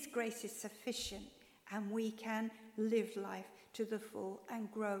 his grace is sufficient, and we can live life to the full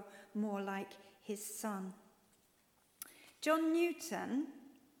and grow more like his son. John Newton,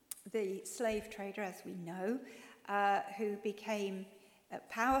 the slave trader, as we know, who became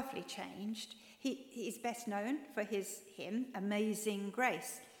powerfully changed, he's best known for his hymn, Amazing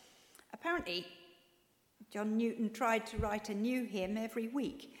Grace. Apparently, John Newton tried to write a new hymn every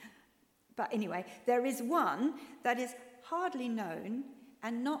week. But anyway, there is one that is hardly known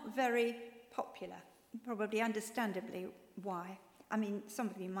and not very popular, probably understandably why. I mean, some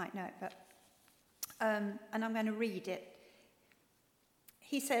of you might know it, but and I'm going to read it.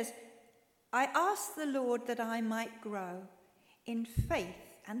 He says, I ask the Lord that I might grow in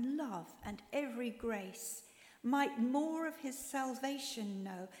faith and love and every grace, might more of his salvation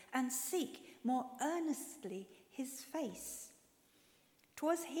know and seek more earnestly his face.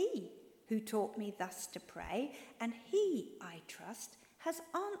 'Twas he who taught me thus to pray, and he, I trust, has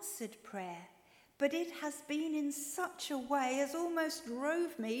answered prayer, but it has been in such a way as almost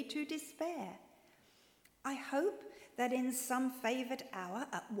drove me to despair. I hope that in some favoured hour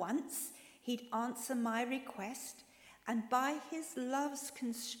at once he'd answer my request, and by his love's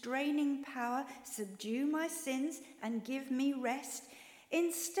constraining power subdue my sins and give me rest.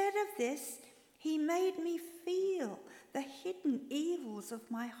 Instead of this, he made me feel the hidden evils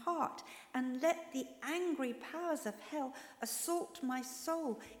of my heart, and let the angry powers of hell assault my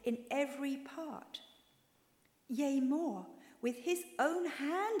soul in every part. Yea, more, with his own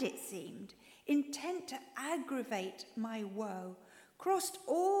hand it seemed, intent to aggravate my woe, crossed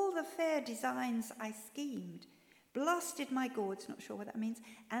all the fair designs I schemed, blasted my gourds, not sure what that means,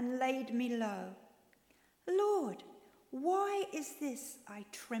 and laid me low. Lord, why is this? I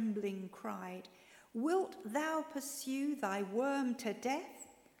trembling cried. Wilt thou pursue thy worm to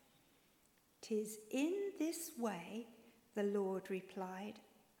death? 'Tis in this way, the Lord replied,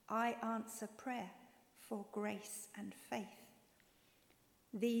 I answer prayer for grace and faith.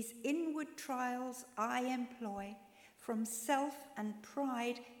 These inward trials I employ from self and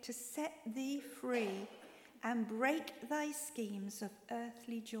pride to set thee free and break thy schemes of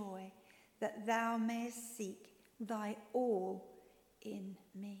earthly joy, that thou mayest seek thy all in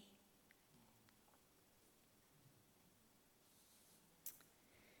me.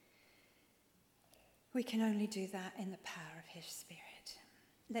 We can only do that in the power of his Spirit.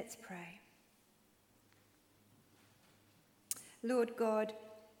 Let's pray. Lord God,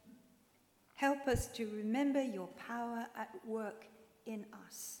 help us to remember your power at work in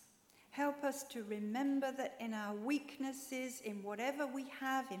us. Help us to remember that in our weaknesses, in whatever we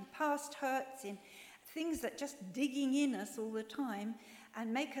have, in past hurts, in things that just digging in us all the time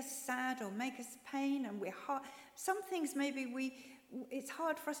and make us sad or make us pain, and we're hard. Some things maybe it's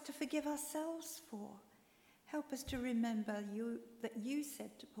hard for us to forgive ourselves for. Help us to remember that you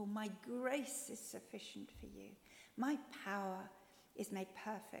said to Paul, my grace is sufficient for you. My power is made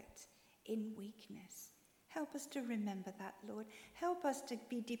perfect in weakness. Help us to remember that, Lord. Help us to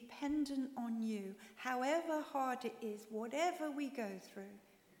be dependent on you, however hard it is, whatever we go through.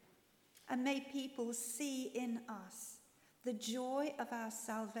 And may people see in us the joy of our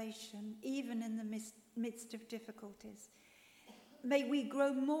salvation, even in the midst of difficulties. May we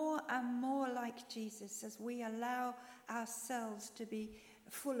grow more and more like Jesus as we allow ourselves to be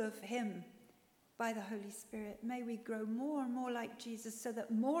full of him by the Holy Spirit. May we grow more and more like Jesus so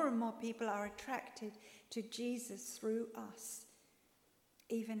that more and more people are attracted to Jesus through us,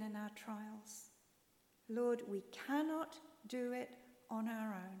 even in our trials. Lord, we cannot do it on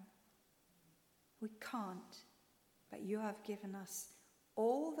our own. We can't, but you have given us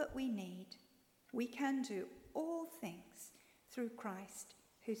all that we need. We can do all things through Christ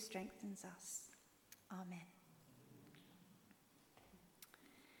who strengthens us. Amen.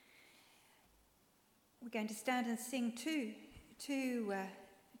 We're going to stand and sing two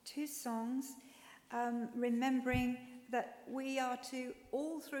songs, remembering that we are to,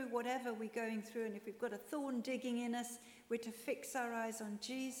 all through whatever we're going through, and if we've got a thorn digging in us, we're to fix our eyes on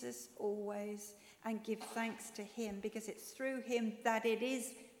Jesus always and give thanks to him, because it's through him that it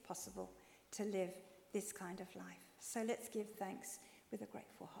is possible to live this kind of life. So let's give thanks with a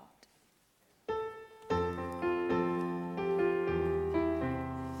grateful heart.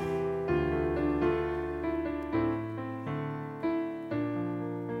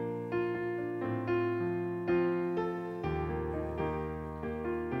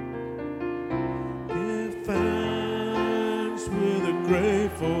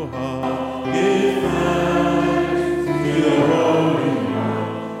 grateful heart. Give thanks to the Holy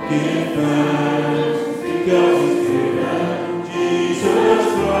One. Give thanks because He's given Jesus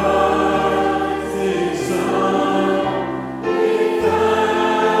Christ, His Son. Give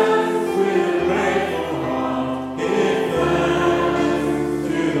thanks with a grateful heart. Give thanks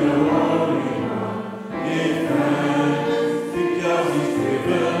to the Holy One. Give thanks because He's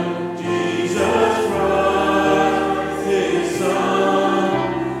given Jesus Christ, His Son.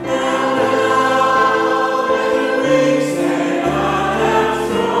 And now let the weak say, I am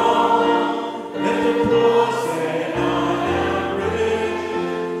strong. Let the poor say, I am rich,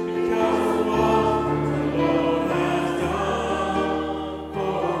 because of what the Lord has done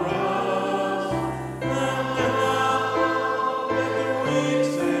for us. And now let the weak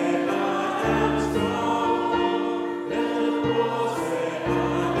say, I am strong. Let the poor say, I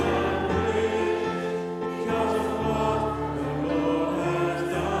am rich, because of what the Lord has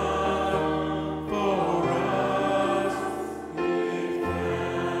done for us. Give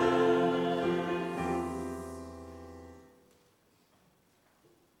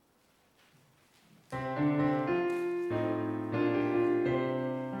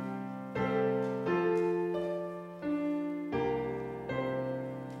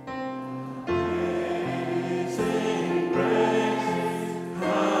Amazing grace,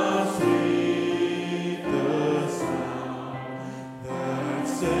 how sweet the sound that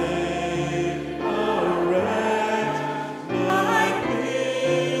saved a wretch like me.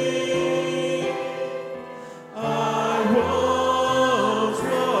 I once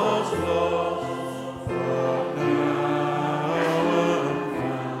was lost, but now I'm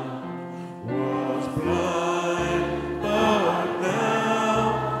found. Was blind, but now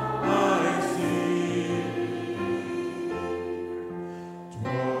I see.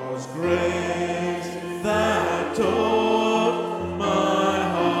 'Twas grace that taught my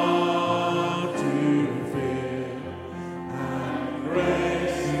heart to fear, and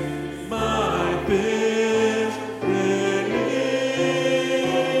grace my fears relieved.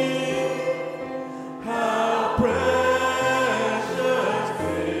 How precious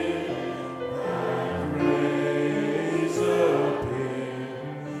did that grace appear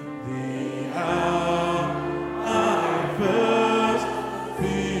the hour I first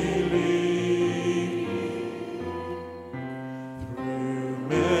believed. Through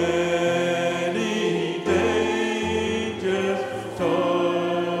many dangers,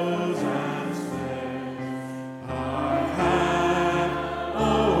 toils and snares, I had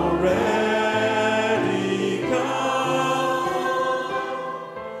already come.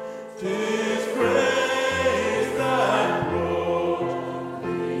 'Tis grace that brought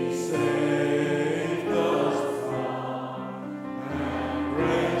me safe thus far, and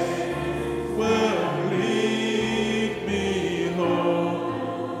grace will lead me home.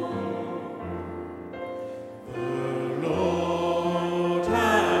 The Lord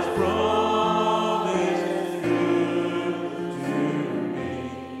has promised good to me.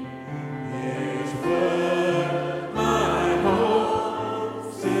 His word my hope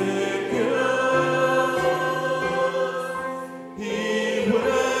secures. He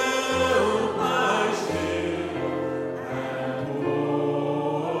will my shield and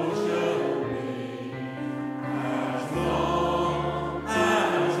portion be, as long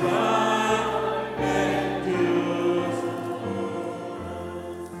as life endures.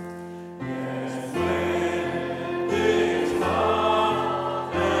 Yes, when this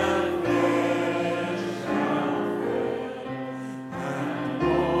heart and flesh shall fail, and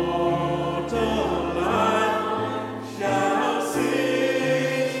mortal life shall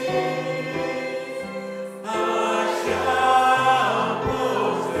cease, I shall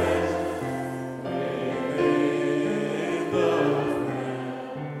possess within the veil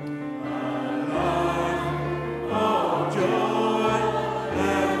a life of joy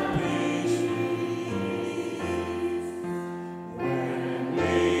and peace. When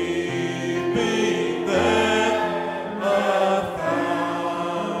we've been there 1,000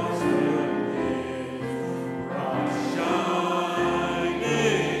 years, bright shining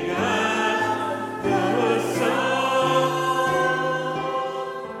as the sun,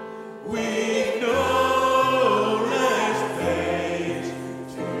 we've no less days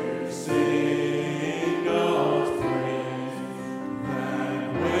to sing God's praise than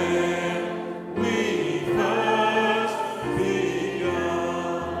when we first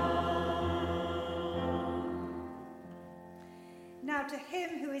begun. Now to Him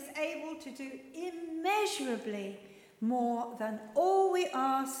who is able to do immeasurably more than all we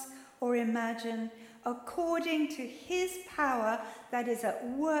ask or imagine, according to His power that is at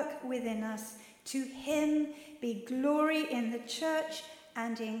work within us, To him be glory in the church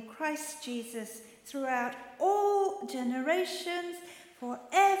and in Christ Jesus throughout all generations,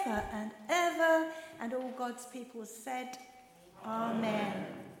 forever and ever. And all God's people said, Amen.